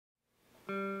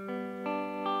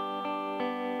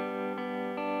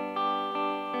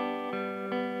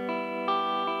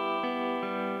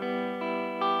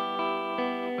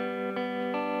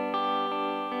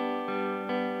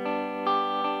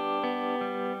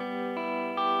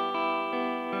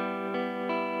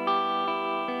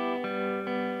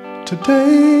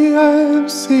Today I'm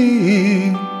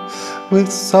seeing with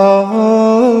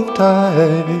soft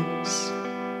eyes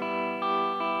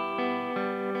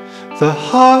the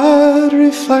hard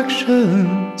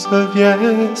reflections of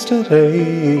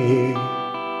yesterday,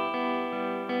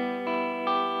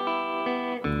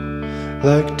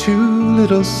 like two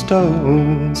little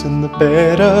stones in the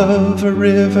bed of a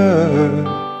river.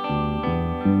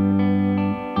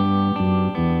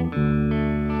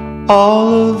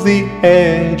 All of the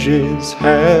edges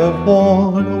have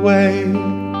worn away.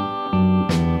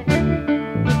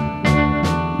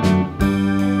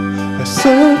 I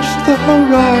searched the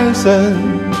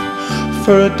horizon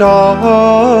for a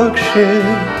dark ship.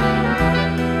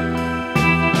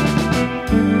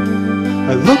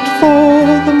 I looked for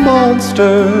the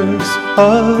monsters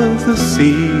of the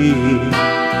sea,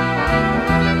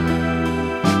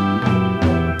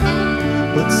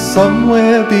 but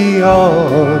somewhere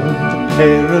beyond the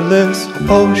perilous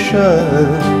ocean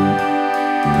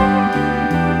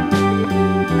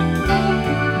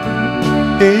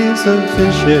is a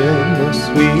vision of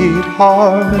sweet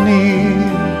harmony.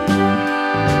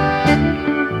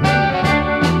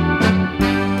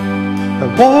 I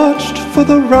watched for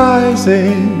the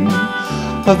rising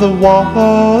of the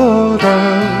waters,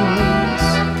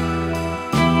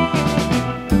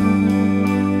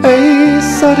 a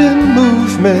sudden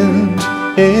movement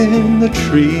in the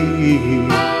tree,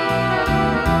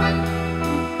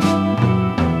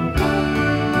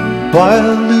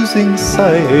 while losing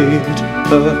sight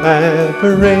of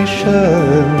aberration.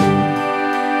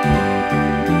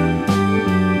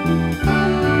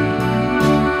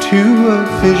 To a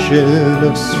vision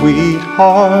of sweet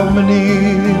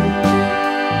harmony.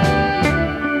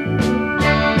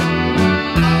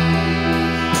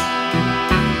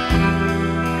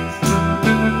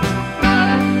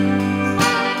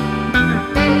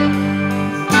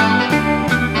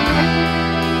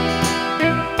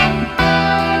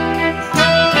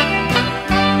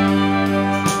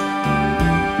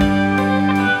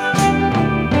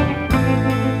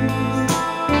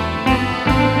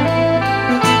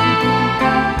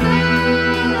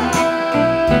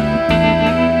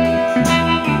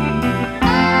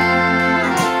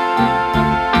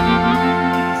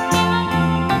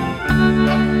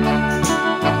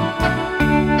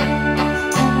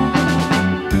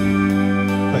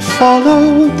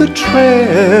 Followed the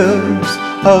trails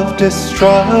of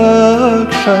destruction,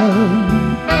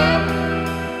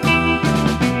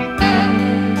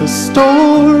 the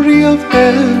story of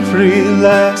every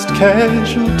last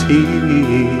casualty,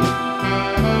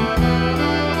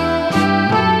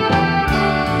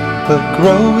 but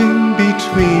growing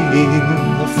between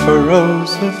the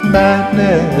furrows of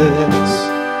madness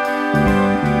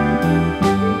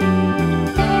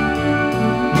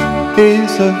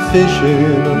is a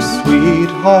vision of sweet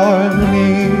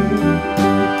harmony.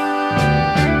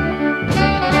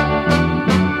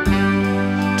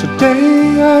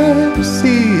 Today I'm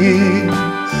seeing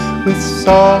with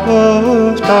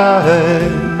soft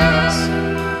eyes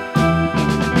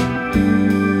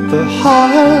the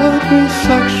hard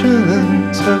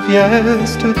reflections of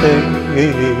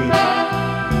yesterday,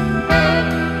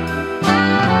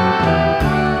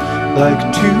 like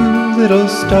two little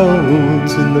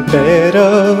stones in the bed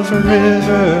of a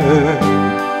river.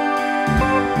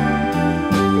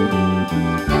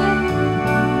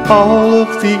 All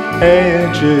of the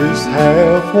edges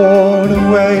have worn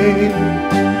away.